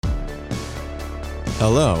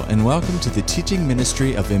Hello, and welcome to the teaching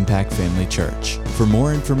ministry of Impact Family Church. For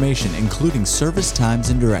more information, including service times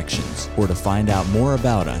and directions, or to find out more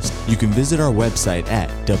about us, you can visit our website at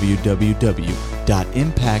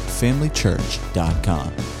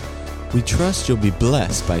www.impactfamilychurch.com. We trust you'll be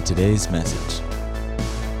blessed by today's message.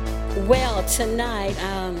 Well, tonight,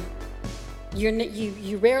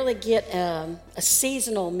 you rarely get a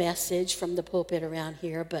seasonal message from the pulpit around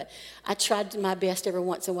here, but I tried my best every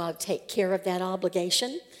once in a while to take care of that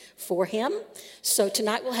obligation for him. So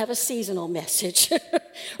tonight we'll have a seasonal message.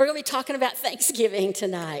 We're going to be talking about Thanksgiving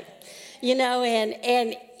tonight.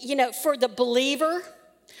 And for the believer,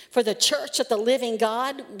 for the church of the living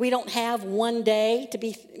God, we don't have one day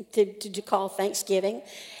to call Thanksgiving.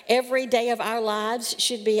 Every day of our lives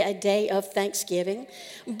should be a day of Thanksgiving.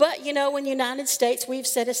 But, in the United States, we've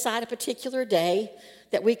set aside a particular day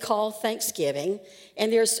that we call Thanksgiving.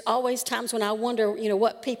 And there's always times when I wonder,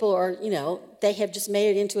 what people are, they have just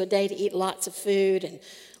made it into a day to eat lots of food and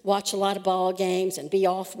watch a lot of ball games and be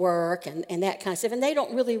off work and that kind of stuff. And they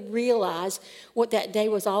don't really realize what that day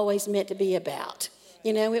was always meant to be about.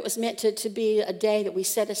 It was meant to be a day that we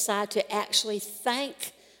set aside to actually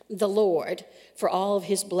thank the Lord for all of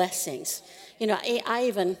his blessings. I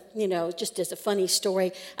even, just as a funny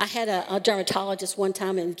story, I had a dermatologist one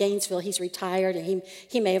time in Gainesville. He's retired, and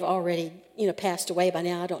he may have already, passed away by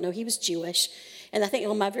now. I don't know. He was Jewish. And I think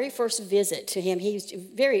on my very first visit to him, he was a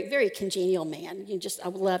very, very congenial man. I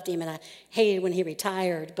loved him, and I hated when he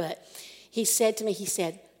retired. But he said to me,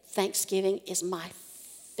 Thanksgiving is my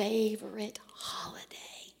favorite holiday.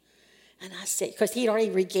 And I said, because he'd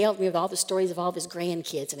already regaled me with all the stories of all of his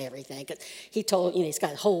grandkids and everything. Because he told, he's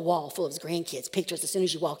got a whole wall full of his grandkids, pictures. As soon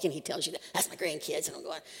as you walk in, he tells you, that's my grandkids. And I'm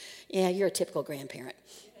going, yeah, you're a typical grandparent.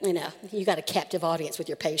 You got a captive audience with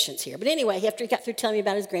your patients here. But anyway, after he got through telling me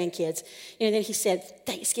about his grandkids, then he said,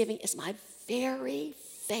 Thanksgiving is my very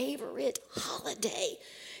favorite holiday.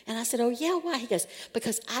 And I said, oh, yeah, why? He goes,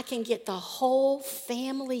 because I can get the whole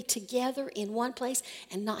family together in one place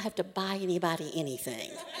and not have to buy anybody anything.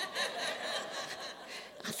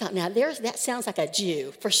 I thought, now, that sounds like a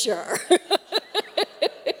Jew, for sure.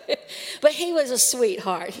 But he was a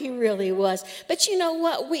sweetheart. He really was. But you know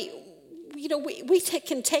what? We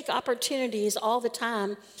can take opportunities all the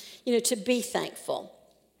time, to be thankful.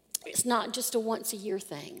 It's not just a once-a-year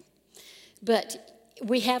thing. But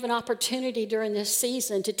we have an opportunity during this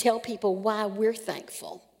season to tell people why we're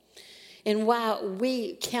thankful and why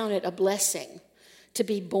we count it a blessing to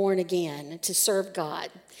be born again, to serve God.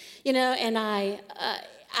 And I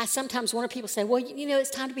sometimes wonder, people say, well, it's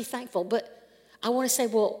time to be thankful. But I want to say,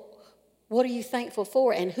 well, what are you thankful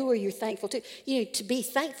for and who are you thankful to? To be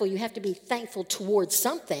thankful, you have to be thankful towards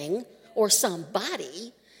something or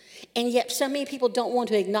somebody. And yet so many people don't want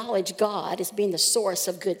to acknowledge God as being the source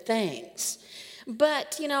of good things.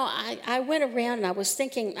 But, I went around and I was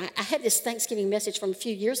thinking, I had this Thanksgiving message from a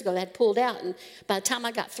few years ago that I had pulled out, and by the time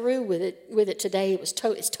I got through with it today, it's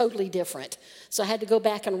totally different. So I had to go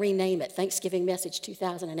back and rename it, Thanksgiving Message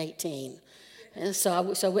 2018. And so I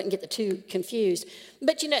wouldn't get the two confused.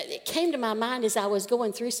 But, it came to my mind as I was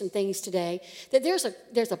going through some things today that there's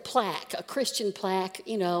a plaque, a Christian plaque,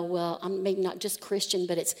 well, I'm maybe not just Christian,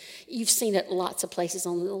 but you've seen it lots of places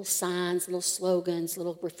on little signs, little slogans,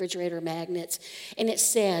 little refrigerator magnets. And it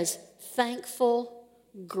says, thankful,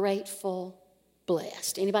 grateful,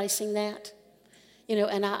 blessed. Anybody seen that?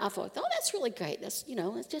 And I thought, oh, that's really great. That's,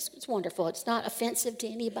 it's wonderful. It's not offensive to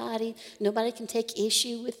anybody. Nobody can take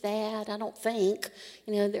issue with that, I don't think.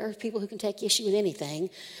 There are people who can take issue with anything.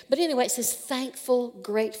 But anyway, it says thankful,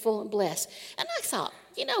 grateful, and blessed. And I thought,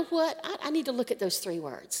 you know what? I need to look at those three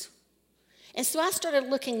words. And so I started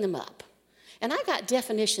looking them up. And I got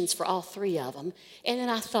definitions for all three of them. And then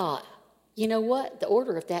I thought, you know what? The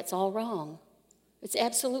order of that's all wrong. It's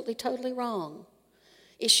absolutely, totally wrong.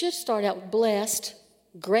 It should start out with blessed,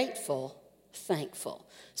 grateful, thankful.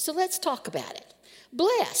 So let's talk about it.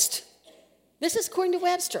 Blessed. This is according to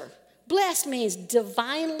Webster. Blessed means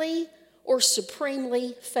divinely or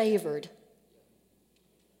supremely favored.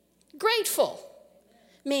 Grateful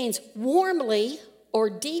means warmly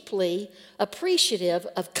or deeply appreciative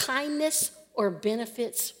of kindness or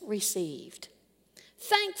benefits received.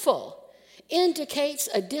 Thankful indicates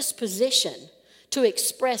a disposition to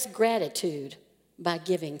express gratitude by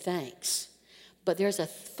giving thanks. But there's a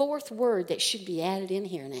fourth word that should be added in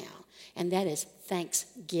here now, and that is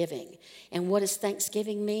thanksgiving. And what does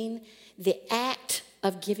thanksgiving mean? The act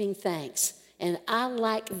of giving thanks. And I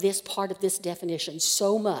like this part of this definition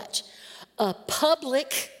so much.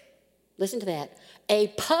 Listen to that, a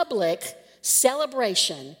public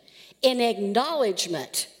celebration in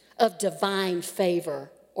acknowledgement of divine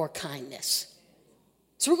favor or kindness.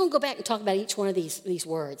 So we're going to go back and talk about each one of these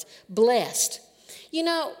words. Blessed. You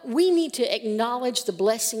know, we need to acknowledge the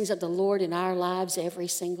blessings of the Lord in our lives every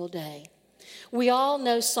single day. We all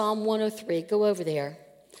know Psalm 103. Go over there.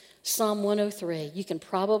 Psalm 103. You can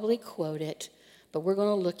probably quote it, but we're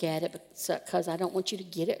going to look at it because I don't want you to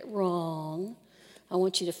get it wrong. I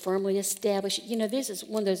want you to firmly establish it. You know, this is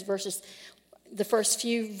one of those verses, the first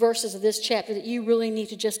few verses of this chapter that you really need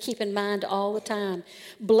to just keep in mind all the time.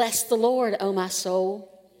 Bless the Lord, O my soul,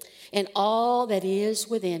 and all that is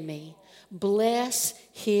within me. Bless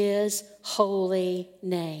his holy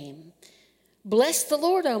name. Bless the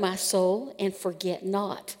Lord, O my soul, and forget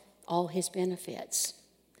not all his benefits.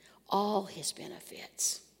 All his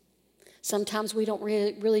benefits. Sometimes we don't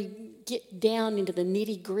really get down into the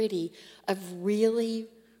nitty-gritty of really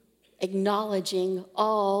acknowledging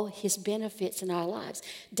all his benefits in our lives.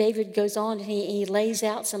 David goes on and he lays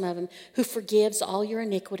out some of them. Who forgives all your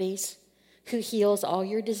iniquities, who heals all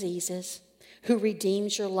your diseases, who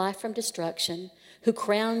redeems your life from destruction, who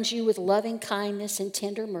crowns you with loving kindness and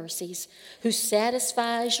tender mercies, who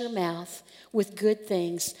satisfies your mouth with good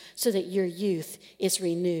things so that your youth is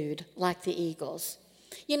renewed like the eagles.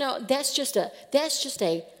 You know, that's just a,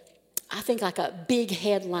 I think like a big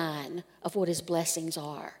headline of what his blessings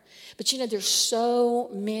are. But you know, there's so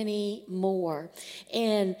many more.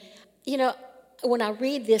 And, you know, when I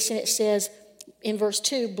read this and it says, in verse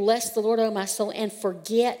 2, bless the Lord, O my soul, and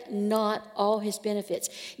forget not all his benefits.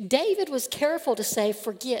 David was careful to say,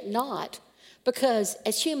 forget not, because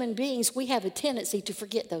as human beings, we have a tendency to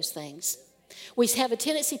forget those things. We have a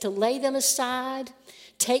tendency to lay them aside,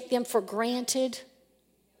 take them for granted.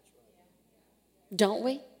 Don't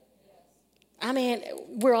we? I mean,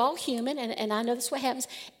 we're all human, and I know that's what happens.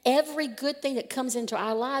 Every good thing that comes into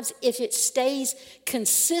our lives, if it stays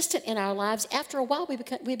consistent in our lives, after a while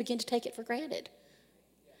we begin to take it for granted.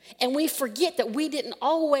 And we forget that we didn't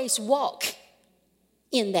always walk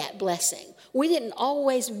in that blessing. We didn't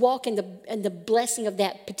always walk in the blessing of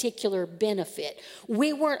that particular benefit.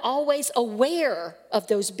 We weren't always aware of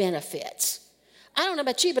those benefits. I don't know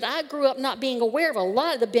about you, but I grew up not being aware of a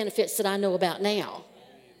lot of the benefits that I know about now.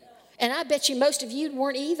 And I bet you most of you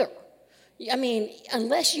weren't either. I mean,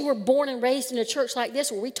 unless you were born and raised in a church like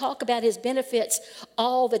this where we talk about his benefits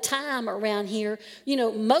all the time around here, you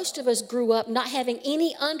know, most of us grew up not having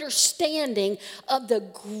any understanding of the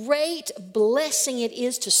great blessing it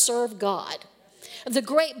is to serve God. The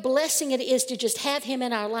great blessing it is to just have him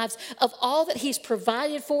in our lives, of all that he's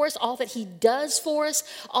provided for us, all that he does for us,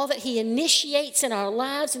 all that he initiates in our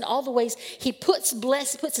lives, and all the ways he puts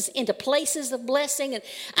us into places of blessing. And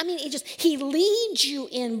I mean, he leads you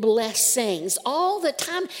in blessings all the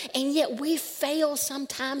time, and yet we fail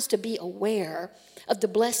sometimes to be aware of the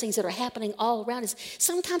blessings that are happening all around us.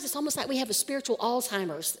 Sometimes it's almost like we have a spiritual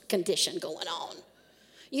Alzheimer's condition going on.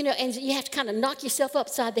 You know, and you have to kind of knock yourself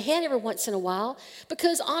upside the head every once in a while,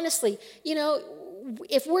 because honestly, you know,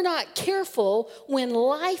 if we're not careful, when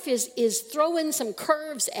life is throwing some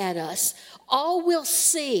curves at us, all we'll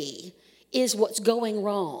see is what's going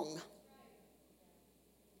wrong.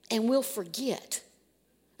 And we'll forget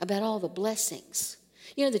about all the blessings.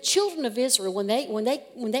 You know, the children of Israel, when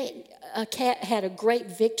they had a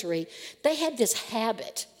great victory, they had this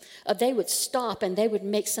habit. They would stop and they would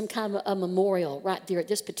make some kind of a memorial right there at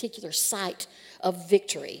this particular site of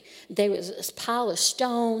victory. There was a pile of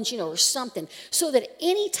stones, you know, or something, so that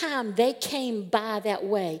any time they came by that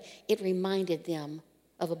way, it reminded them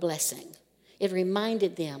of a blessing. It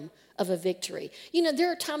reminded them of a victory. You know,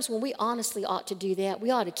 there are times when we honestly ought to do that.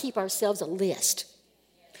 We ought to keep ourselves a list.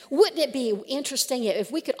 Wouldn't it be interesting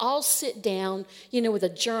if we could all sit down, you know, with a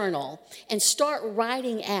journal and start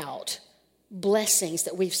writing out blessings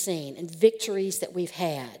that we've seen and victories that we've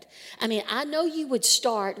had? I mean, I know you would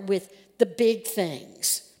start with the big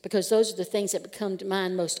things, because those are the things that become to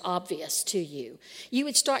mind most obvious to you. You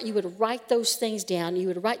would write those things down. You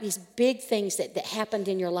would write these big things that happened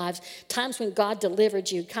in your lives, times when God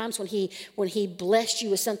delivered you, times when he blessed you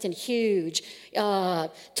with something huge,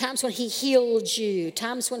 times when he healed you,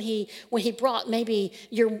 times when he brought maybe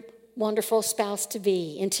your wonderful spouse to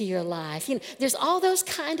be into your life. You know, there's all those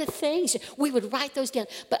kind of things. We would write those down.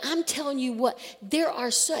 But I'm telling you what, there are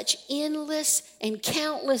such endless and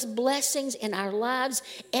countless blessings in our lives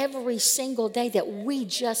every single day that we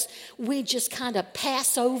just kind of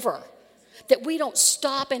pass over. That we don't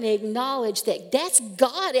stop and acknowledge that that's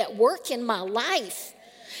God at work in my life.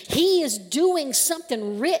 He is doing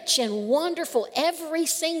something rich and wonderful every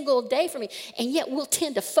single day for me. And yet we'll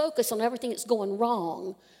tend to focus on everything that's going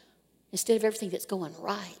wrong instead of everything that's going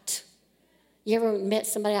right. You ever met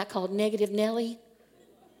somebody I called Negative Nellie?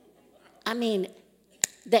 I mean,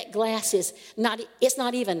 that glass is it's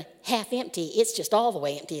not even half empty. It's just all the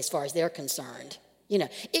way empty as far as they're concerned.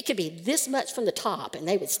 It could be this much from the top and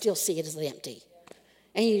they would still see it as empty.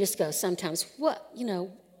 And you just go sometimes, what?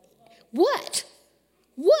 What?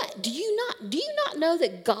 Do you not know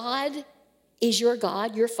that God is your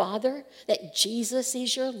God, your Father, that Jesus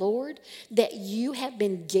is your Lord, that you have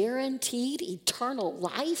been guaranteed eternal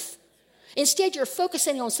life? Instead, you're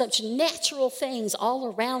focusing on such natural things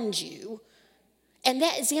all around you, and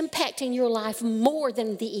that is impacting your life more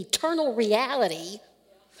than the eternal reality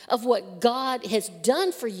of what God has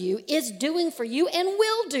done for you, is doing for you, and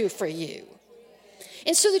will do for you.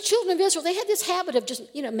 And so the children of Israel, they had this habit of just,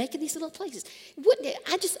 making these little places. Wouldn't it?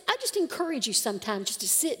 I just encourage you sometimes just to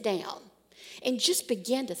sit down and just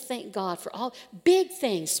begin to thank God for all big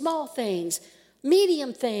things, small things,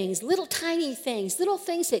 medium things, little tiny things, little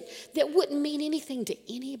things that wouldn't mean anything to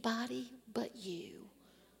anybody but you.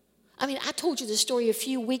 I mean, I told you the story a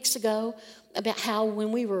few weeks ago about how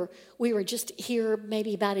when we were just here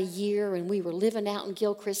maybe about a year and we were living out in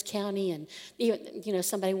Gilchrist County, and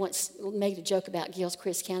somebody once made a joke about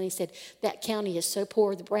Gilchrist County, said that county is so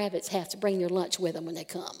poor the rabbits have to bring their lunch with them when they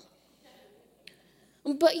come.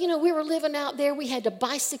 But, we were living out there. We had to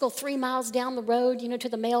bicycle 3 miles down the road, to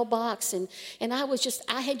the mailbox. And I was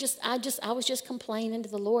just complaining to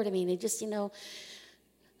the Lord. I mean, it just,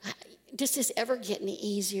 does this ever get any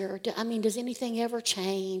easier? Does anything ever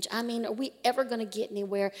change? Are we ever going to get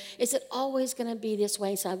anywhere? Is it always going to be this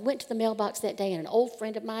way? So I went to the mailbox that day, and an old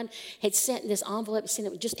friend of mine had sent this envelope.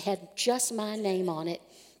 It had just my name on it.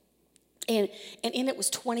 And in it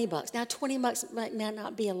was $20. Now, $20 might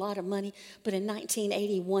not be a lot of money, but in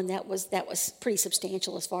 1981, that was pretty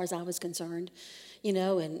substantial as far as I was concerned,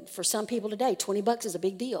 and for some people today, $20 is a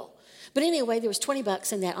big deal. But anyway, there was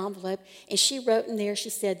 $20 in that envelope, and she wrote in there,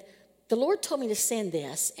 she said, "The Lord told me to send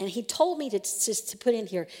this, and he told me to put in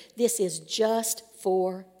here, this is just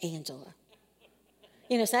for Angela."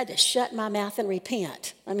 So I had to shut my mouth and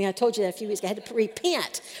repent. I told you that a few weeks ago. I had to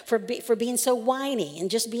repent for being so whiny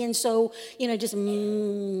and just being so, just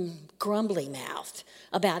grumbly mouthed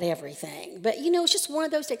about everything. But, it's just one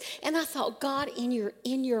of those things. And I thought, God, in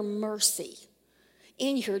your mercy,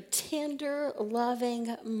 in your tender,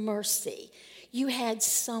 loving mercy, you had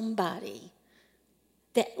somebody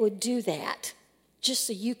that would do that just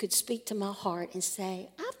so you could speak to my heart and say,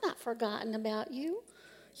 I've not forgotten about you.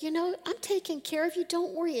 I'm taking care of you.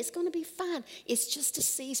 Don't worry. It's going to be fine. It's just a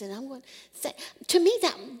season. To me,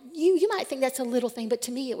 that you might think that's a little thing, but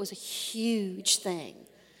to me, it was a huge thing.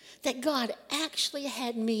 That God actually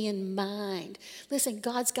had me in mind. Listen,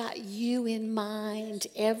 God's got you in mind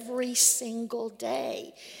every single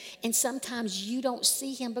day. And sometimes you don't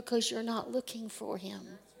see him because you're not looking for him.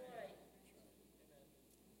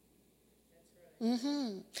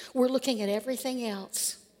 We're looking at everything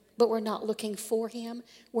else. But we're not looking for him.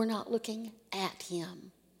 We're not looking at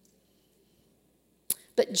him.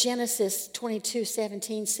 But Genesis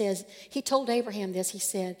 22:17 says, he told Abraham this. He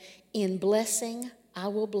said, in blessing, I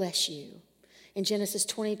will bless you. In Genesis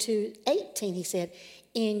 22:18, he said,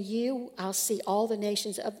 in you, I'll see all the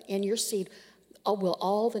nations in your seed, will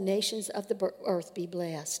all the nations of the earth be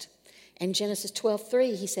blessed. In Genesis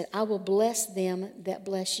 12:3, he said, I will bless them that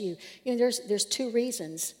bless you. There's two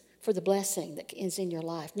reasons for the blessing that is in your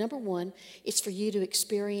life. Number one, it's for you to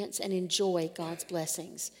experience and enjoy God's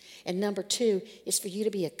blessings. And number two, is for you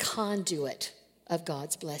to be a conduit of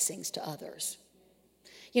God's blessings to others.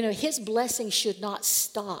 His blessing should not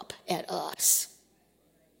stop at us.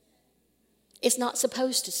 It's not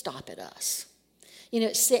supposed to stop at us.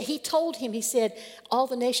 He told him, he said, all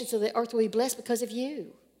the nations of the earth will be blessed because of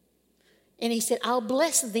you. And he said, I'll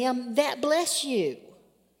bless them that bless you.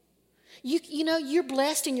 You're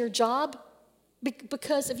blessed in your job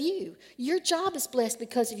because of you. Your job is blessed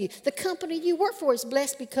because of you. The company you work for is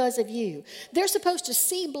blessed because of you. They're supposed to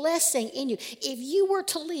see blessing in you. If you were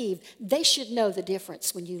to leave, they should know the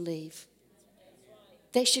difference when you leave.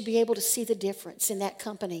 They should be able to see the difference in that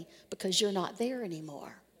company because you're not there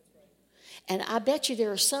anymore. And I bet you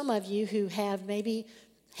there are some of you who have maybe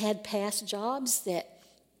had past jobs that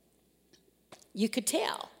you could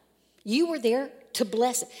tell. You were there to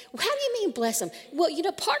bless them. How do you mean bless them? Well,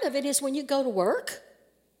 part of it is when you go to work,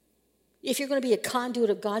 if you're going to be a conduit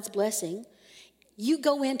of God's blessing, you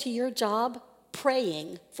go into your job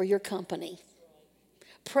praying for your company,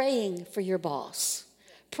 praying for your boss,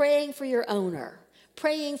 praying for your owner,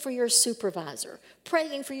 praying for your supervisor,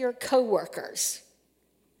 praying for your coworkers.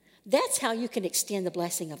 That's how you can extend the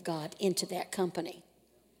blessing of God into that company.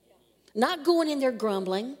 Not going in there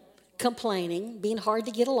grumbling, complaining, being hard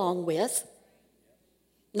to get along with.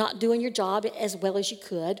 not doing your job as well as you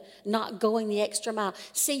could, not going the extra mile.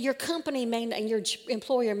 See, your company and your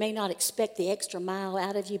employer may not expect the extra mile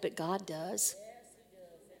out of you, but God does.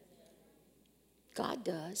 God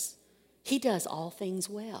does. He does all things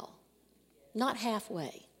well, not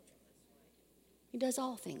halfway. He does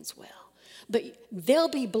all things well. But they'll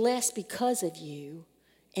be blessed because of you,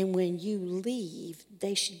 and when you leave,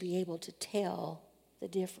 they should be able to tell the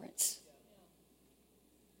difference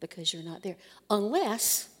because you're not there.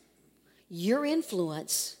 Unless your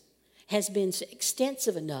influence has been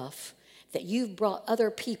extensive enough that you've brought other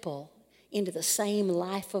people into the same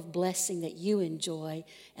life of blessing that you enjoy,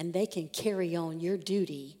 and they can carry on your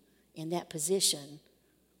duty in that position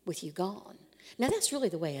with you gone. Now, that's really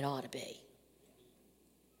the way it ought to be.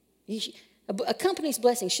 A company's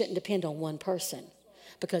blessing shouldn't depend on one person,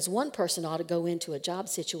 because one person ought to go into a job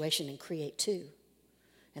situation and create two.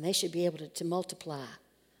 And they should be able to multiply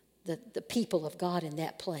the people of God in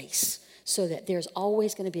that place so that there's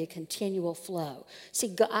always going to be a continual flow.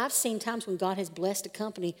 See, I've seen times when God has blessed a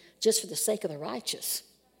company just for the sake of the righteous.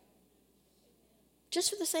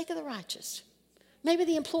 Just for the sake of the righteous. Maybe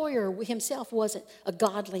the employer himself wasn't a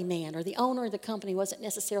godly man, or the owner of the company wasn't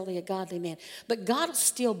necessarily a godly man. But God will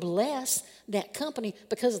still bless that company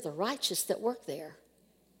because of the righteous that work there.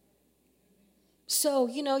 So,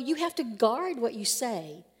 you have to guard what you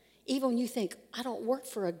say, even when you think, I don't work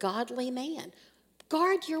for a godly man.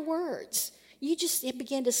 Guard your words. You just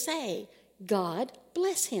begin to say, God,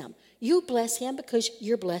 bless him. You bless him because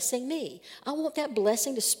you're blessing me. I want that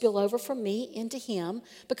blessing to spill over from me into him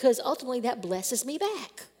because ultimately that blesses me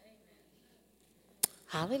back.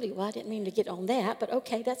 Hallelujah. Well, I didn't mean to get on that, but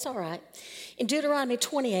okay, that's all right. In Deuteronomy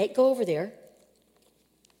 28, go over there.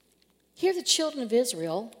 Here the children of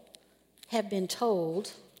Israel have been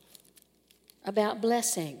told about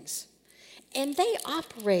blessings. And they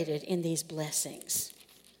operated in these blessings.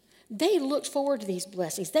 They looked forward to these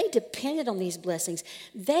blessings. They depended on these blessings.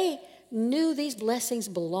 They knew these blessings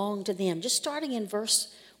belonged to them. Just starting in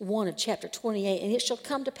verse 1 of chapter 28, and it shall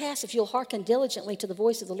come to pass if you'll hearken diligently to the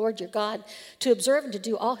voice of the Lord your God, to observe and to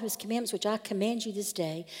do all his commandments which I command you this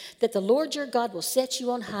day, that the Lord your God will set you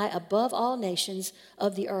on high above all nations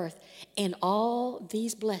of the earth. And all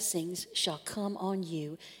these blessings shall come on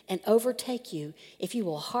you and overtake you if you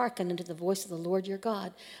will hearken unto the voice of the Lord your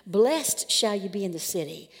God. Blessed shall you be in the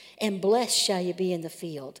city, and blessed shall you be in the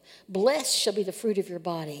field. Blessed shall be the fruit of your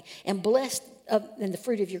body, and blessed and the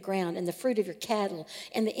fruit of your ground, and the fruit of your cattle,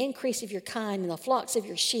 and the increase of your kind, and the flocks of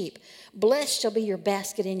your sheep. Blessed shall be your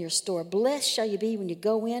basket in your store. Blessed shall you be when you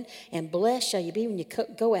go in, and blessed shall you be when you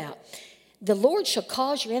go out. The Lord shall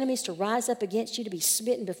cause your enemies to rise up against you, to be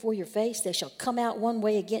smitten before your face. They shall come out one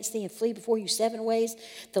way against thee and flee before you 7 ways.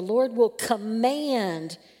 The Lord will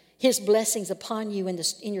command his blessings upon you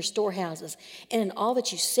in your storehouses and in all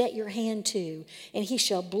that you set your hand to. And he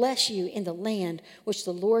shall bless you in the land which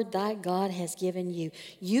the Lord thy God has given you.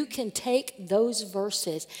 You can take those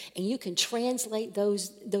verses and you can translate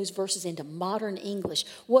those verses into modern English.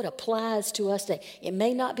 What applies to us today? It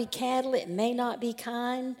may not be cattle, it may not be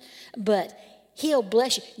kind, but he'll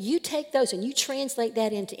bless you. You take those and you translate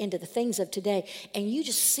that into the things of today, and you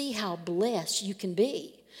just see how blessed you can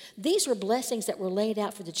be. These were blessings that were laid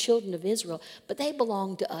out for the children of Israel, but they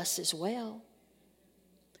belong to us as well.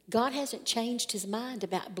 God hasn't changed his mind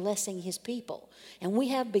about blessing his people, and we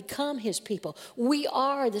have become his people. We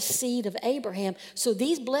are the seed of Abraham, so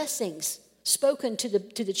these blessings spoken to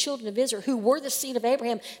the children of Israel, who were the seed of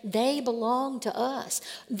Abraham, they belong to us.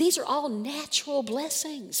 These are all natural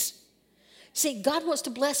blessings. See, God wants to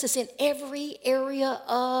bless us in every area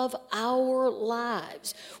of our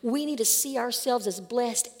lives. We need to see ourselves as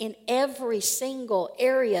blessed in every single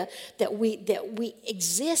area that we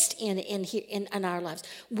exist in our lives,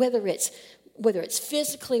 whether it's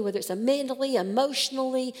physically, whether it's mentally,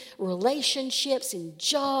 emotionally, relationships, in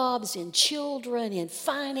jobs, in children, in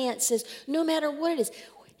finances, no matter what it is.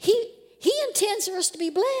 He intends for us to be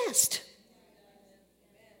blessed.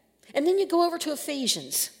 And then you go over to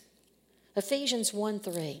Ephesians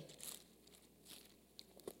 1:3.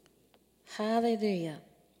 Hallelujah.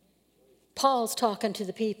 Paul's talking to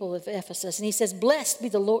the people of Ephesus, and he says, blessed be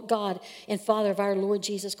the Lord God and Father of our Lord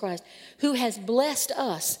Jesus Christ, who has blessed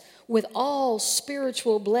us with all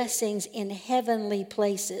spiritual blessings in heavenly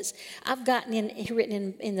places. I've gotten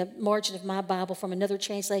written in the margin of my Bible from another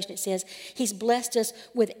translation, it says, he's blessed us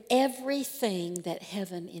with everything that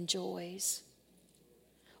heaven enjoys.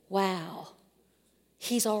 Wow.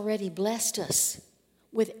 He's already blessed us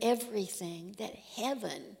with everything that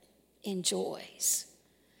heaven enjoys.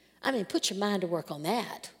 I mean, put your mind to work on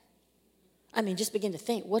that. I mean, just begin to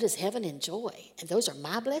think, what does heaven enjoy? And those are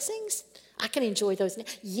my blessings? I can enjoy those now.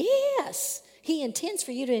 Yes, he intends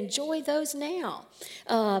for you to enjoy those now.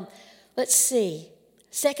 Let's see.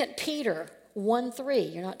 2 Peter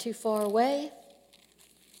 1:3. You're not too far away.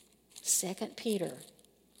 2 Peter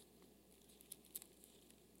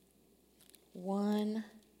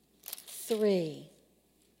 1:3.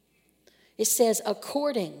 It says,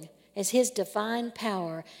 according as his divine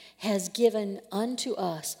power has given unto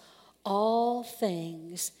us all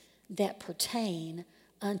things that pertain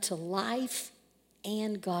unto life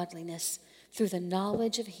and godliness, through the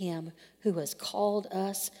knowledge of him who has called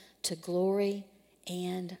us to glory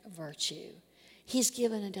and virtue. He's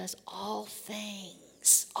given unto us all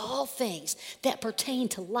things that pertain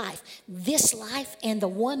to life, this life and the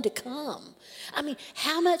one to come. I mean,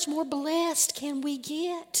 how much more blessed can we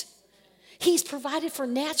get? He's provided for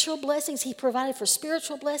natural blessings. He provided for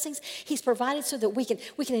spiritual blessings. He's provided so that we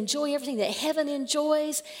can enjoy everything that heaven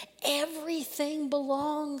enjoys. Everything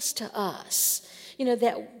belongs to us. You know,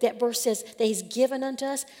 that verse says that he's given unto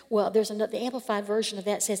us. Well, there's another, the Amplified version of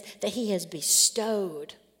that says that he has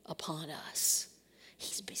bestowed upon us.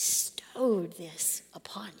 He's bestowed this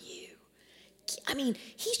upon you. I mean,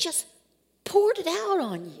 he's just poured it out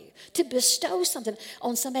on you. To bestow something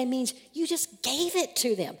on somebody means you just gave it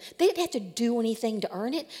to them. They didn't have to do anything to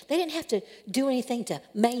earn it. They didn't have to do anything to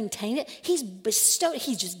maintain it. He's bestowed.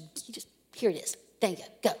 He just here it is. Thank you.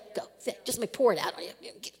 Go. Just let me pour it out on you.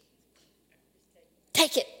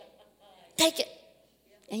 Take it.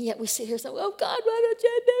 And yet we sit here and say, oh God, why don't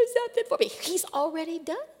you do something for me? He's already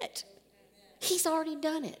done it. He's already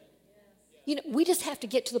done it. You know, we just have to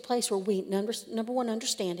get to the place where we, number one,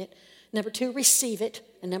 understand it. Number two, receive it.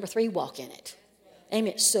 And number three, walk in it.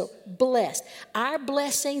 Amen. So, blessed. Our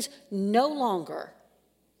blessings no longer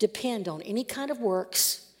depend on any kind of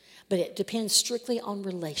works, but it depends strictly on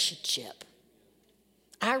relationship.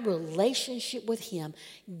 Our relationship with him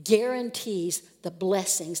guarantees the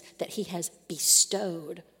blessings that he has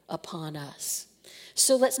bestowed upon us.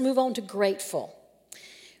 So let's move on to grateful.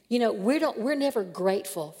 You know, we're never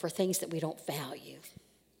grateful for things that we don't value.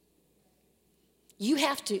 You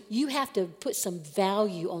have to put some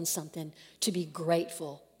value on something to be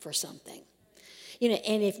grateful for something. You know,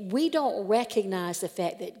 and if we don't recognize the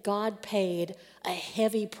fact that God paid a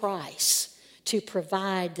heavy price to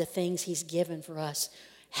provide the things he's given for us,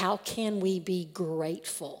 how can we be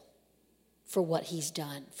grateful for what he's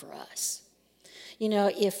done for us? You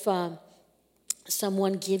know, if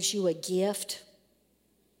someone gives you a gift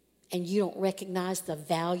and you don't recognize the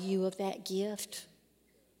value of that gift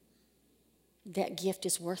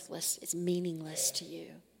is worthless. It's meaningless to you.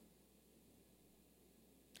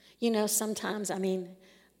 You know, sometimes, I mean,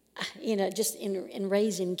 you know, just in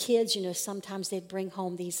raising kids, you know, sometimes they'd bring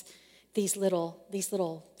home these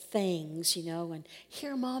little things, you know, and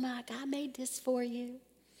here, Mama, I made this for you.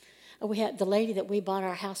 We had the lady that we bought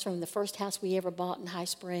our house from, the first house we ever bought in High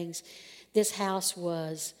Springs. This house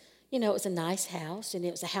was, you know, it was a nice house, and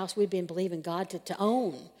it was a house we'd been believing God to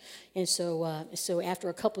own. And so after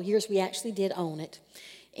a couple of years, we actually did own it.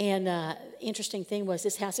 And interesting thing was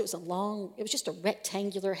this house, it was just a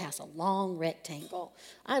rectangular house, a long rectangle.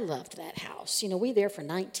 I loved that house. You know, we were there for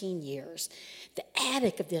 19 years. The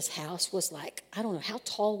attic of this house was like, I don't know, how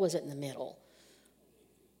tall was it in the middle?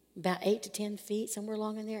 About 8 to 10 feet, somewhere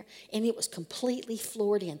along in there. And it was completely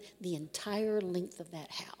floored in the entire length of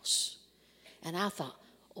that house. And I thought,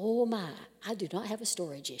 oh my, I do not have a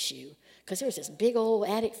storage issue, because there was this big old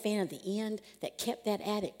attic fan at the end that kept that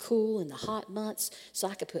attic cool in the hot months, so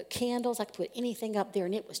I could put candles, I could put anything up there,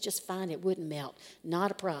 and it was just fine. It wouldn't melt,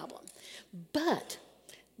 not a problem. But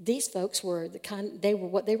these folks were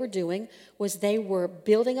what they were doing was they were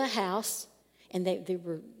building a house, and he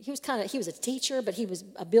was a teacher, but he was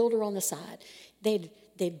a builder on the side. They'd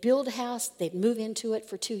build a house, they'd move into it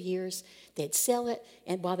for 2 years, they'd sell it,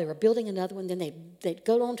 and while they were building another one, then they'd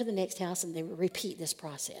go on to the next house, and they would repeat this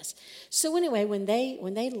process. So anyway, when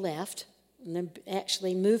they left, and then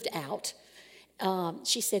actually moved out,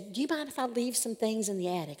 she said, do you mind if I leave some things in the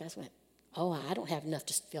attic? I went, oh, I don't have enough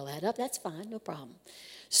to fill that up. That's fine, no problem.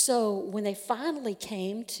 So when they finally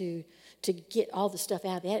came to get all the stuff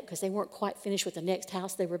out of the attic, because they weren't quite finished with the next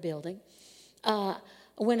house they were building,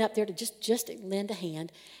 I went up there to just lend a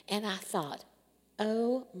hand, and I thought,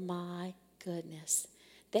 oh my goodness.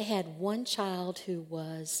 They had one child who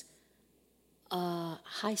was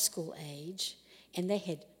high school age, and they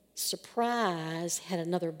had had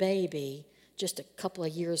another baby just a couple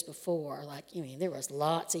of years before. There was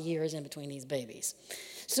lots of years in between these babies.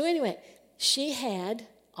 So anyway, she had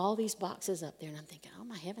all these boxes up there, and I'm thinking, oh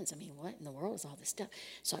my heavens, what in the world is all this stuff?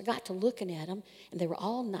 So I got to looking at them, and they were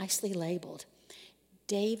all nicely labeled.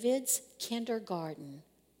 David's kindergarten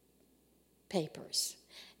papers.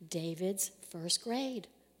 David's first grade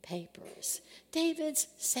papers. David's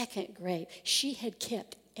second grade. She had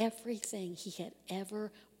kept everything he had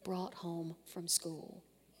ever brought home from school.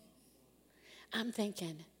 I'm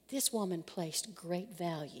thinking, this woman placed great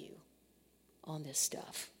value on this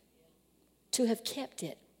stuff. To have kept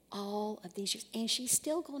it all of these years. And she's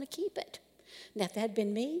still going to keep it. Now, if that had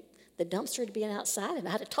been me, the dumpster would be outside and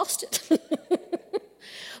I'd have tossed it.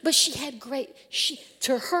 But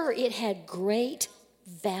to her, it had great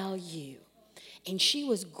value. And she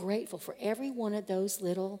was grateful for every one of those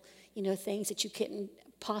little, things that you couldn't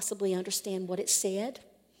possibly understand what it said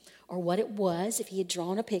or what it was if he had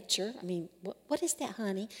drawn a picture. I mean, what is that,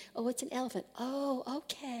 honey? Oh, it's an elephant. Oh,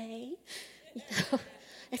 okay.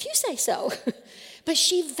 If you say so. But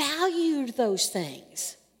she valued those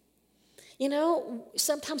things.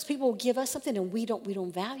 Sometimes people will give us something and we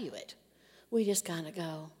don't value it. We just kind of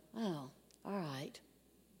go, oh, all right.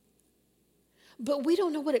 But we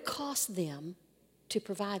don't know what it costs them to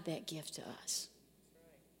provide that gift to us.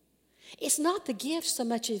 It's not the gift so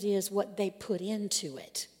much as it is what they put into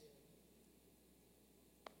it.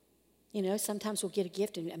 Sometimes we'll get a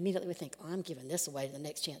gift and immediately we think, oh, I'm giving this away to the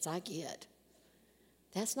next chance I get.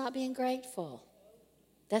 That's not being grateful.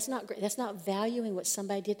 That's not valuing what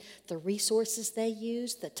somebody did, the resources they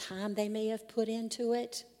used, the time they may have put into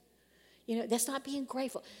it. That's not being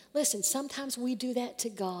grateful. Listen, sometimes we do that to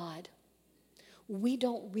God. We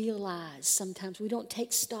don't realize sometimes, we don't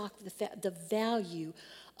take stock of the value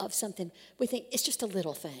of something. We think it's just a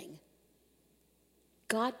little thing.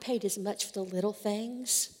 God paid as much for the little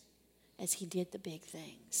things as he did the big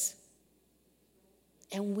things.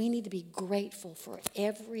 And we need to be grateful for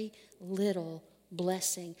every little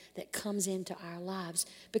blessing that comes into our lives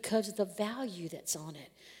because of the value that's on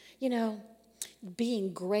it.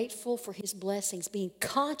 Being grateful for his blessings, being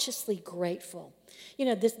consciously grateful.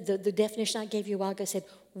 The definition I gave you a while ago said,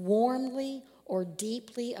 warmly or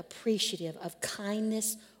deeply appreciative of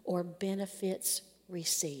kindness or benefits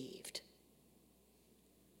received.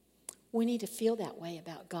 We need to feel that way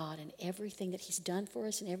about God and everything that he's done for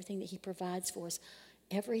us and everything that he provides for us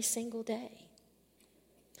every single day.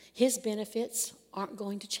 His benefits aren't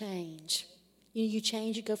going to change. You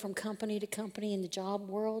change, you go from company to company in the job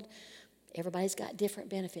world. Everybody's got different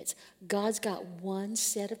benefits. God's got one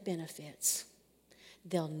set of benefits.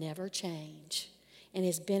 They'll never change. And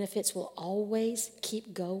his benefits will always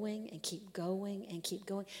keep going and keep going and keep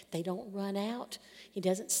going. They don't run out. He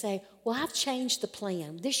doesn't say, well, I've changed the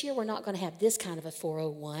plan. This year we're not going to have this kind of a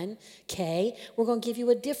 401k. We're going to give you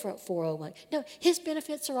a different 401. No, his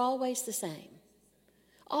benefits are always the same.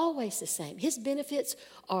 Always the same. His benefits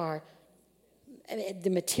are the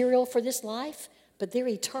material for this life, but they're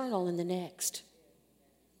eternal in the next.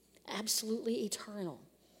 Absolutely eternal.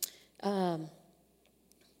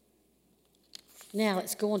 Now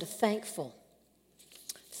let's go on to thankful.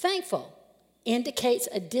 Thankful indicates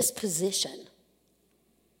a disposition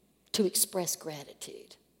to express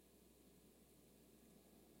gratitude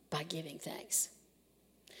by giving thanks.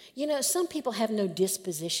 Some people have no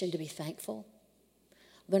disposition to be thankful.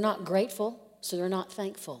 They're not grateful, so they're not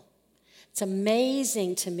thankful. It's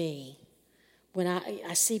amazing to me when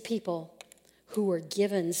I see people who are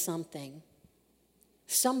given something,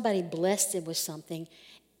 somebody blessed them with something,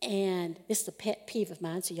 and this is a pet peeve of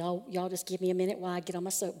mine, so y'all just give me a minute while I get on my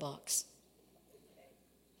soapbox.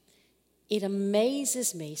 It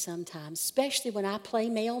amazes me sometimes, especially when I play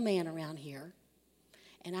mailman around here,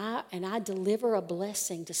 and I deliver a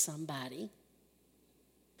blessing to somebody,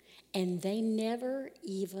 and they never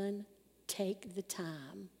even take the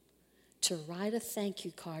time to write a thank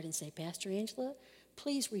you card and say, Pastor Angela,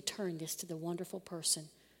 please return this to the wonderful person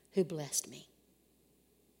who blessed me.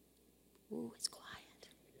 Ooh, it's quiet.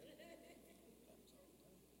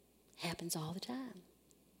 Happens all the time.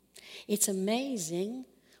 It's amazing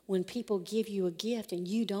when people give you a gift and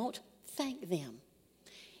you don't thank them.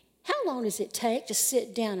 How long does it take to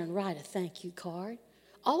sit down and write a thank you card?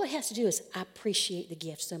 All it has to do is, I appreciate the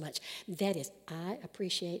gift so much. That is, I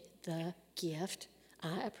appreciate the gift.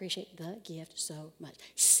 I appreciate the gift so much.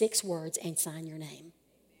 6 words and sign your name.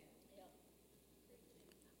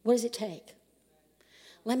 What does it take?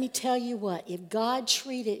 Let me tell you what,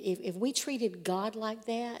 if we treated God like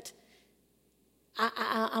that,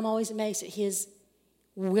 I'm always amazed at his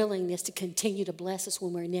willingness to continue to bless us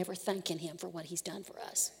when we're never thanking him for what he's done for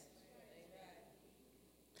us.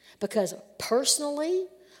 Because personally,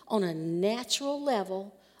 on a natural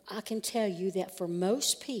level, I can tell you that for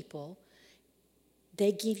most people,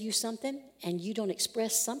 they give you something and you don't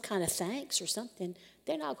express some kind of thanks or something,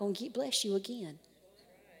 they're not going to bless you again.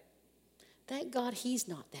 Thank God he's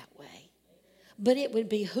not that way. But it would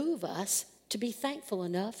behoove us to be thankful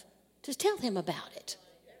enough to tell him about it.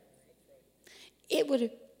 It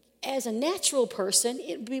would, as a natural person,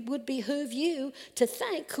 would behoove you to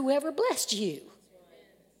thank whoever blessed you,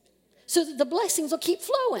 so that the blessings will keep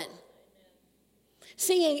flowing.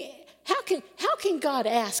 Seeing, how can God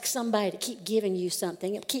ask somebody to keep giving you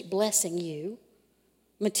something and keep blessing you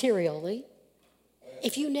materially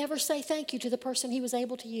if you never say thank you to the person he was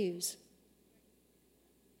able to use?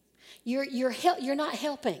 You're not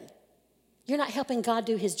helping. You're not helping God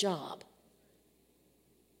do his job.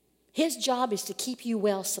 His job is to keep you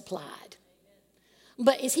well supplied.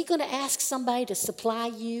 But is he going to ask somebody to supply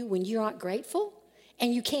you when you aren't grateful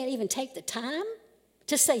and you can't even take the time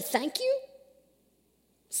to say thank you?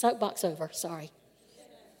 Soapbox over, sorry.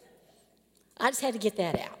 I just had to get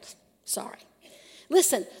that out. Sorry.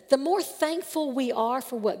 Listen, the more thankful we are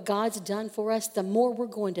for what God's done for us, the more we're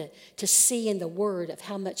going to see in the Word of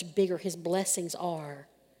how much bigger his blessings are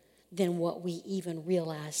than what we even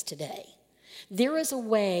realize today. There is a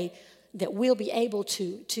way that we'll be able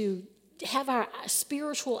to have our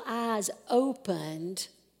spiritual eyes opened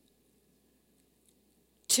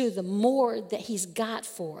to the more that he's got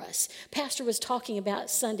for us. Pastor was talking about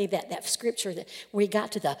Sunday, that scripture that we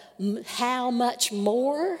got to the how much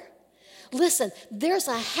more. Listen, there's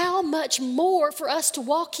a how much more for us to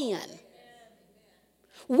walk in.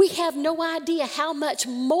 We have no idea how much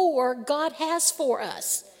more God has for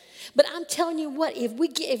us. But I'm telling you what, if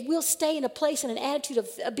we'll stay in a place and an attitude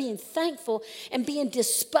of being thankful and being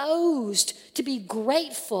disposed to be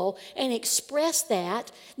grateful and express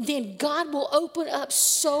that, then God will open up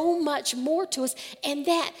so much more to us, and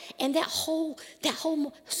that whole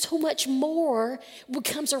so much more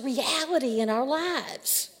becomes a reality in our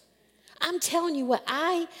lives. I'm telling you what,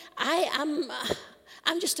 I'm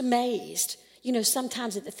just amazed,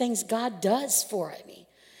 sometimes at the things God does for me,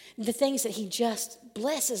 the things that he just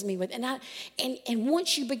blesses me with. And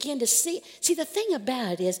once you begin to see the thing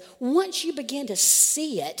about it is, once you begin to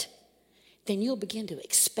see it, then you'll begin to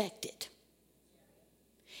expect it.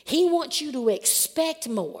 He wants you to expect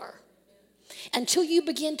more. Until you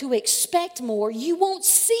begin to expect more, you won't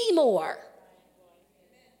see more.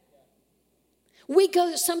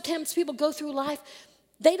 Sometimes people go through life,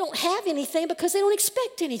 they don't have anything because they don't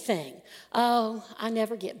expect anything. Oh, I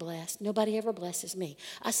never get blessed. Nobody ever blesses me.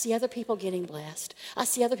 I see other people getting blessed. I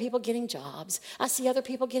see other people getting jobs. I see other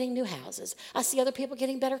people getting new houses. I see other people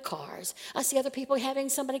getting better cars. I see other people having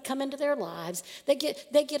somebody come into their lives. They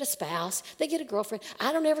get a spouse. They get a girlfriend.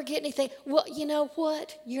 I don't ever get anything. Well, you know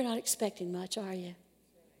what? You're not expecting much, are you?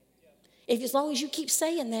 As long as you keep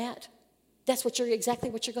saying that, that's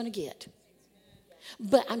exactly what you're going to get.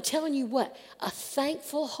 But I'm telling you what, a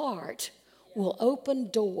thankful heart will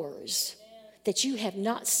open doors that you have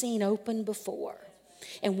not seen open before.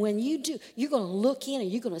 And when you do, you're going to look in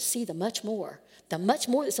and you're going to see the much more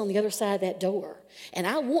that's on the other side of that door. And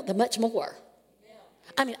I want the much more.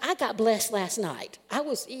 I mean, I got blessed last night. It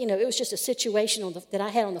was just a situation that I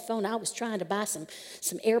had on the phone. I was trying to buy some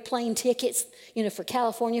airplane tickets, for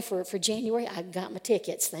California for January. I got my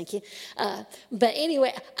tickets, thank you. But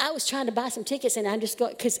anyway, I was trying to buy some tickets, and I just go,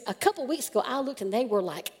 because a couple weeks ago, I looked and they were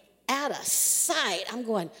like out of sight. I'm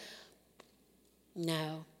going,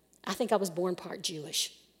 no, I think I was born part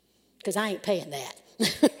Jewish, because I ain't paying that.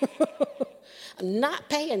 I'm not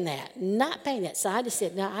paying that. So I just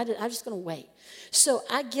said, no, I'm just going to wait. So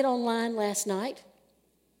I get online last night,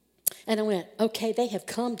 and I went, okay, they have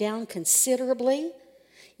come down considerably.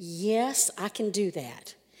 Yes, I can do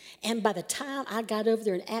that. And by the time I got over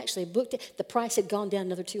there and actually booked it, the price had gone down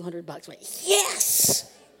another $200. I went,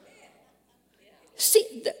 yes!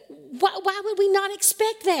 See, why would we not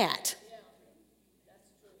expect that?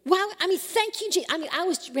 Why? Thank you, Jesus. I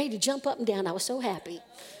was ready to jump up and down. I was so happy.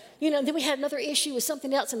 Then we had another issue with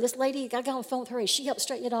something else, and this lady, I got on the phone with her, and she helped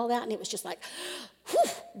straighten it all out, and it was just like,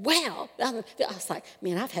 whew, wow. I was like,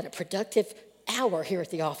 man, I've had a productive hour here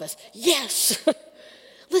at the office. Yes.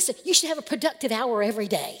 Listen, you should have a productive hour every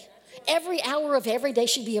day. Every hour of every day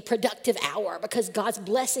should be a productive hour, because God's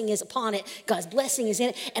blessing is upon it. God's blessing is in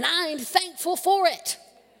it, and I am thankful for it.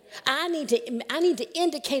 I need to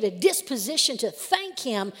indicate a disposition to thank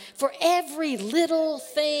him for every little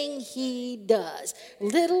thing he does.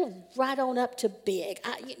 Little right on up to big.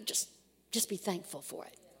 Just be thankful for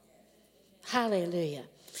it. Hallelujah.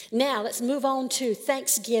 Now let's move on to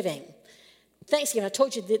Thanksgiving. Thanksgiving, I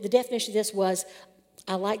told you the definition of this was,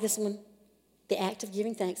 I like this one, the act of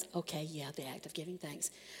giving thanks. Okay, yeah, the act of giving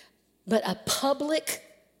thanks. But a public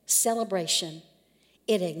celebration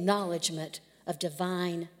in acknowledgement of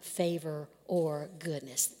divine favor or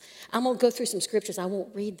goodness. I'm going to go through some scriptures. I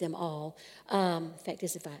won't read them all. In fact,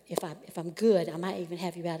 if I'm good, I might even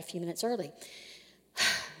have you out a few minutes early.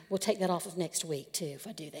 We'll take that off of next week, too, if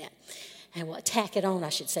I do that. And we'll tack it on, I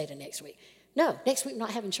should say, to next week. No, next week we're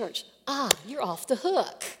not having church. You're off the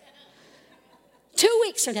hook. 2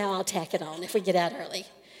 weeks from now, I'll tack it on if we get out early.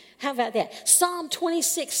 How about that? Psalm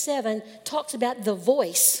 26:7 talks about the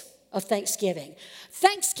voice of thanksgiving.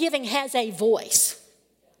 Thanksgiving has a voice.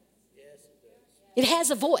 It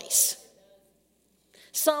has a voice.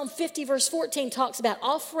 Psalm 50 verse 14 talks about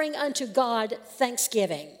offering unto God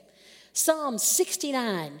thanksgiving. Psalm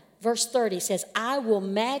 69 verse 30 says, I will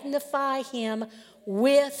magnify him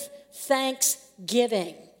with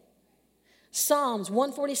thanksgiving. Psalms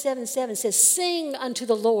 147:7 says, sing unto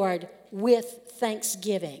the Lord with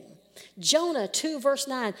thanksgiving. Jonah 2 verse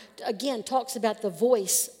 9 again talks about the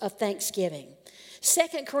voice of thanksgiving.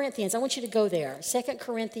 2 Corinthians, I want you to go there. 2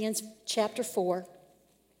 Corinthians chapter 4.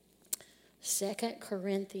 2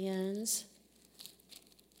 Corinthians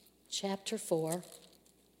chapter 4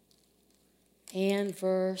 and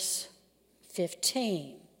verse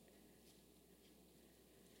 15.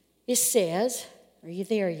 It says, are you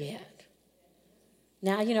there yet?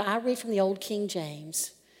 Now, I read from the old King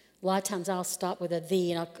James. A lot of times I'll stop with a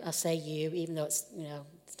thee and I'll say you, even though it's,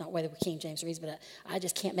 it's not whether King James reads, but I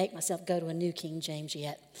just can't make myself go to a new King James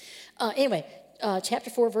yet. Anyway, chapter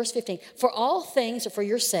 4, verse 15. For all things are for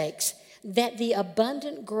your sakes, that the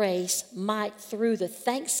abundant grace might through the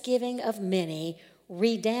thanksgiving of many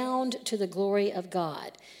redound to the glory of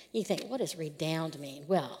God. You think, what does redound mean?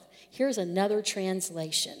 Well, here's another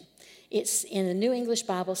translation. It's in the New English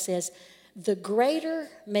Bible says, the greater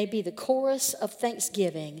may be the chorus of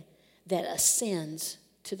thanksgiving that ascends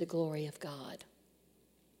to the glory of God.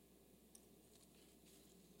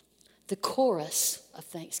 The chorus of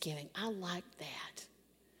thanksgiving. I like that.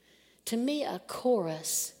 To me, a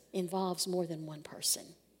chorus involves more than one person.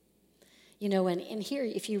 And here,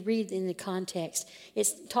 if you read in the context,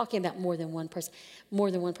 it's talking about more than one person. More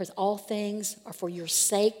than one person. All things are for your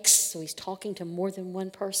sakes. So he's talking to more than one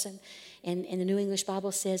person. And the New English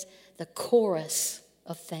Bible says the chorus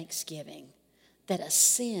of thanksgiving that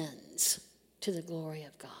ascends to the glory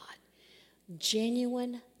of God.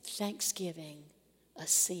 Genuine thanksgiving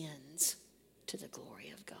ascends to the glory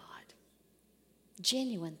of God.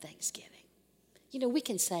 Genuine thanksgiving. We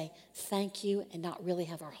can say thank you and not really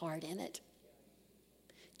have our heart in it.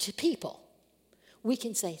 To people, we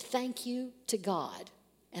can say thank you to God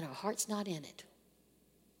and our heart's not in it.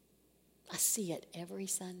 I see it every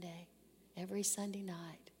Sunday, every Sunday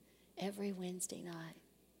night, every Wednesday night.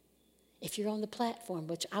 If you're on the platform,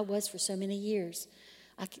 which I was for so many years,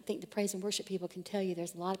 I think the praise and worship people can tell you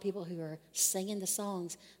there's a lot of people who are singing the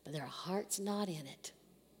songs, but their heart's not in it.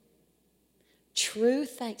 True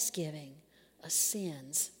thanksgiving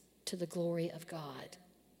ascends to the glory of God.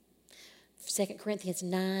 2 Corinthians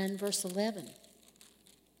 9, verse 11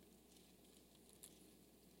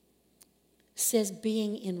 says,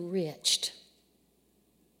 being enriched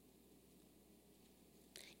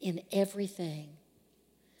in everything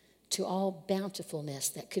to all bountifulness.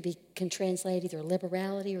 That can translate either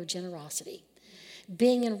liberality or generosity.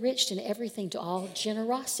 Being enriched in everything to all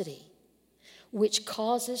generosity, which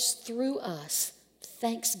causes through us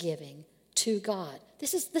thanksgiving to God.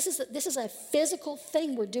 This is a physical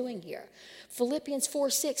thing we're doing here. Philippians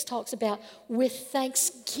 4:6 talks about, with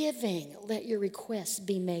thanksgiving, let your requests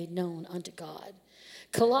be made known unto God.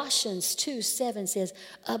 Colossians 2:7 says,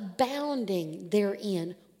 abounding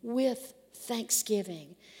therein with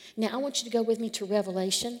thanksgiving. Now, I want you to go with me to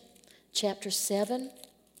Revelation chapter 7.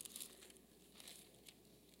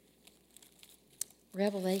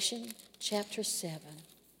 Revelation chapter 7.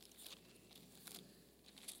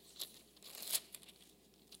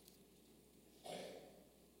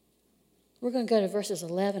 We're going to go to verses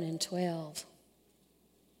 11 and 12.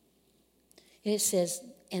 It says,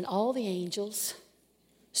 and all the angels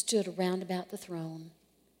stood around about the throne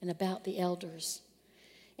and about the elders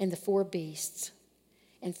and the four beasts,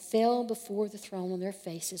 and fell before the throne on their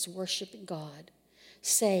faces, worshiping God,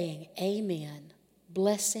 saying, amen,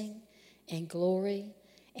 blessing and glory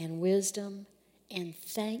and wisdom and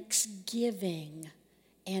thanksgiving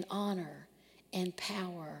and honor and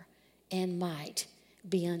power and might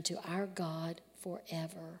be unto our God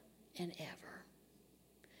forever and ever.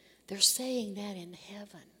 They're saying that in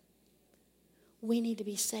heaven. We need to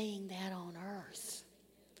be saying that on earth.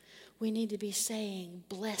 We need to be saying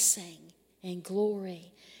blessing and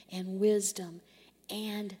glory and wisdom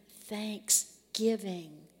and thanksgiving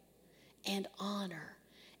and honor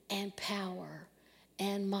and power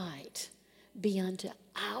and might be unto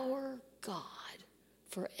our God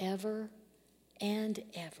forever and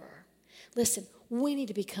ever. Listen, we need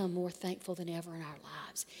to become more thankful than ever in our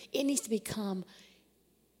lives. It needs to become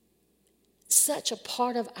such a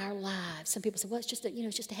part of our lives. Some people say, well, it's just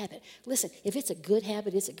a habit. Listen, if it's a good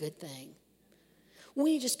habit, it's a good thing.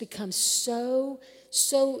 We just become so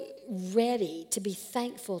ready to be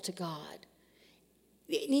thankful to God.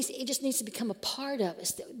 It just needs to become a part of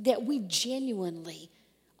us that we genuinely,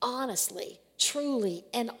 honestly, truly,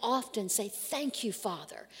 and often say, thank you,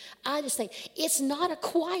 Father. I just think it's not a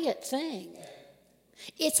quiet thing.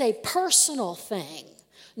 It's a personal thing.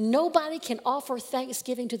 Nobody can offer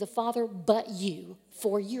thanksgiving to the Father but you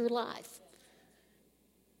for your life.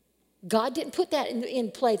 God didn't put that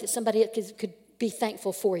in play that somebody could be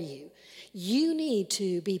thankful for you. You need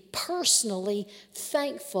to be personally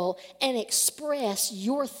thankful and express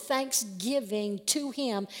your thanksgiving to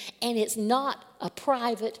Him, and it's not a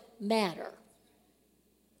private matter.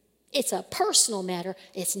 It's a personal matter.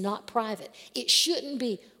 It's not private. It shouldn't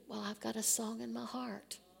be, well, I've got a song in my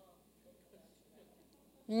heart.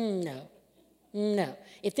 No.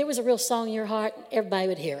 If there was a real song in your heart, everybody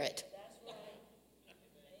would hear it.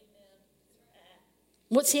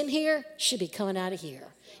 What's in here should be coming out of here.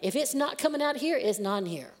 If it's not coming out of here, it's not in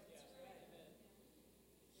here.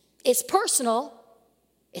 It's personal.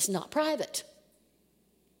 It's not private.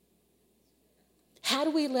 How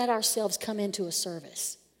do we let ourselves come into a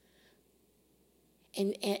service?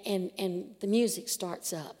 And the music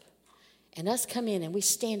starts up. And us come in and we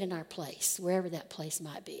stand in our place, wherever that place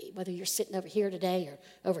might be. Whether you're sitting over here today or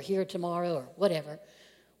over here tomorrow or whatever.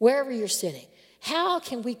 Wherever you're sitting. How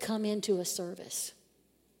can we come into a service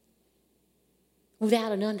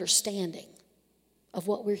without an understanding of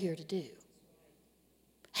what we're here to do?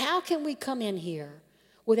 How can we come in here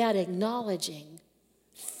without acknowledging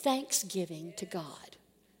thanksgiving to God?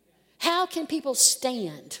 How can people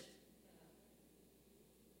stand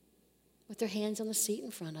with their hands on the seat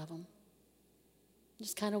in front of them,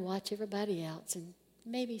 just kind of watch everybody else and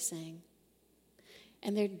maybe sing?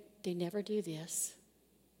 And they never do this.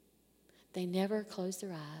 They never close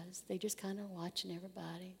their eyes. They just kind of watching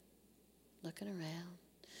everybody, looking around,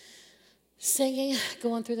 singing,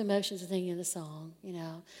 going through the motions of singing the song.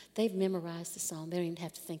 They've memorized the song. They don't even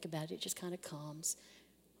have to think about it. It just kind of comes.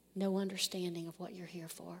 No understanding of what you're here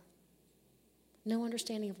for. No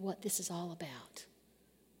understanding of what this is all about.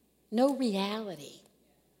 No reality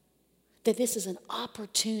that this is an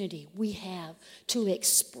opportunity we have to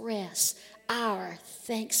express our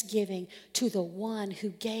thanksgiving to the one who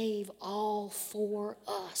gave all for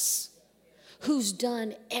us, who's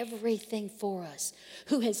done everything for us,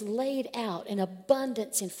 who has laid out an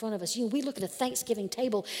abundance in front of us. We look at a Thanksgiving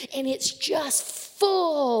table and it's just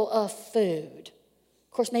full of food.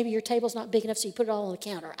 Of course, maybe your table's not big enough so you put it all on the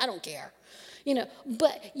counter. I don't care.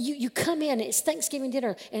 But you come in, it's Thanksgiving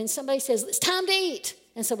dinner, and somebody says, it's time to eat.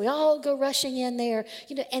 And so we all go rushing in there,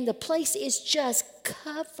 and the place is just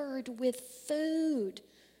covered with food.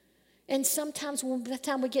 And sometimes by the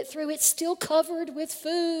time we get through, it's still covered with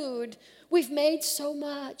food. We've made so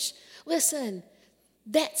much. Listen,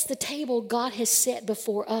 that's the table God has set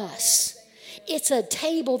before us. It's a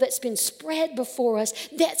table that's been spread before us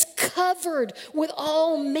that's covered with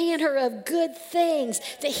all manner of good things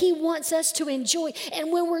that He wants us to enjoy.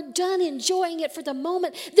 And when we're done enjoying it for the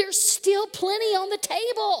moment, there's still plenty on the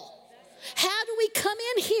table. How do we come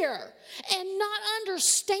in here and not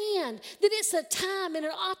understand that it's a time and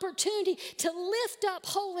an opportunity to lift up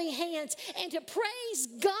holy hands and to praise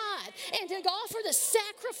God and to offer the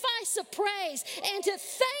sacrifice of praise and to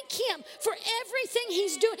thank Him for everything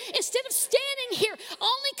He's doing, instead of standing here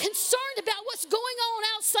only concerned about what's going on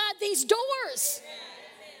outside these doors?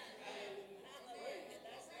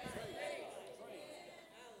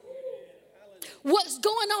 What's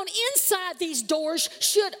going on inside these doors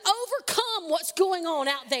should overcome what's going on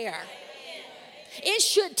out there. It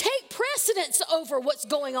should take precedence over what's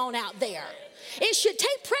going on out there. It should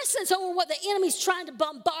take precedence over what the enemy's trying to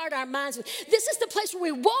bombard our minds with. This is the place where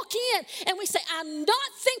we walk in and we say, I'm not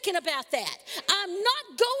thinking about that. I'm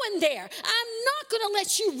not going there. I'm not going to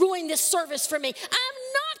let you ruin this service for me. I'm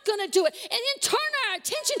not going to do it. And then turn our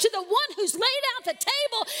attention to the one who's laid out the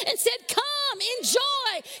table and said, come,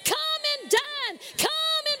 enjoy, come and dine,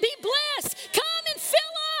 come and be blessed, come and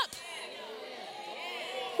fill up.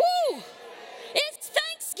 Woo! It's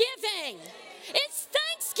Thanksgiving. It's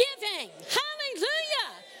Thanksgiving. Hallelujah.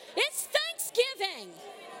 It's Thanksgiving.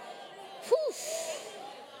 Whew.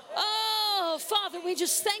 Oh, Father, we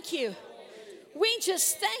just thank you. We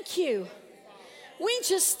just thank you. We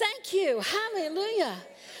just thank you. Hallelujah.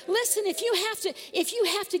 Listen, if you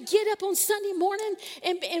have to get up on Sunday morning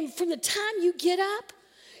and from the time you get up,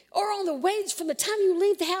 Or on the way, from the time you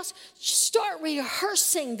leave the house, start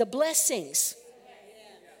rehearsing the blessings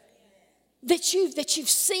that you've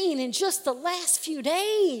seen in just the last few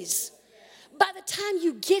days. By the time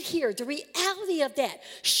you get here, the reality of that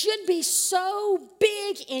should be so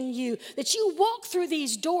big in you that you walk through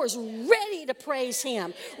these doors ready to praise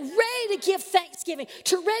Him, ready to give thanksgiving,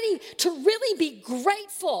 ready to really be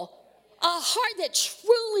grateful. A heart that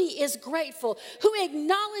truly is grateful, who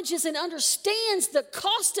acknowledges and understands the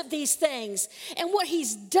cost of these things and what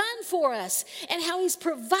He's done for us and how He's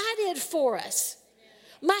provided for us.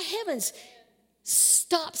 My heavens,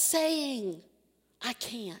 stop saying, I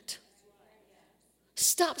can't.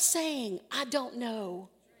 Stop saying, I don't know.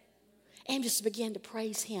 And just begin to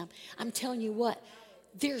praise Him. I'm telling you what,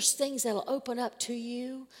 there's things that'll open up to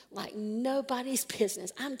you like nobody's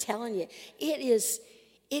business. I'm telling you, it is,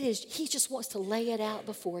 He just wants to lay it out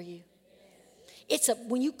before you.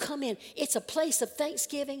 When you come in, it's a place of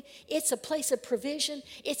thanksgiving. It's a place of provision.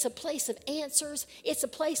 It's a place of answers. It's a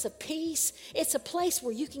place of peace. It's a place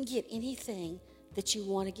where you can get anything that you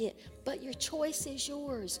want to get. But your choice is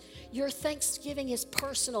yours. Your thanksgiving is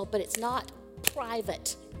personal, but it's not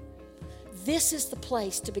private. This is the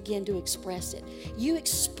place to begin to express it. You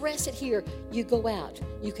express it here, you go out.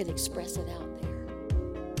 You can express it out there.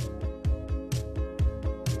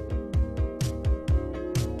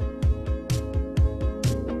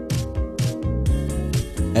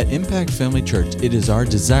 At Impact Family Church, it is our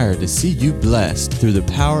desire to see you blessed through the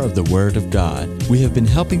power of the Word of God. We have been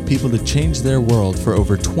helping people to change their world for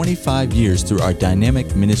over 25 years through our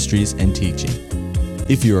dynamic ministries and teaching.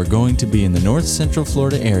 If you are going to be in the North Central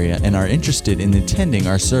Florida area and are interested in attending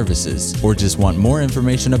our services, or just want more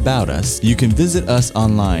information about us, you can visit us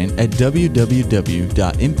online at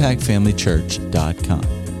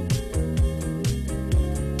www.impactfamilychurch.com.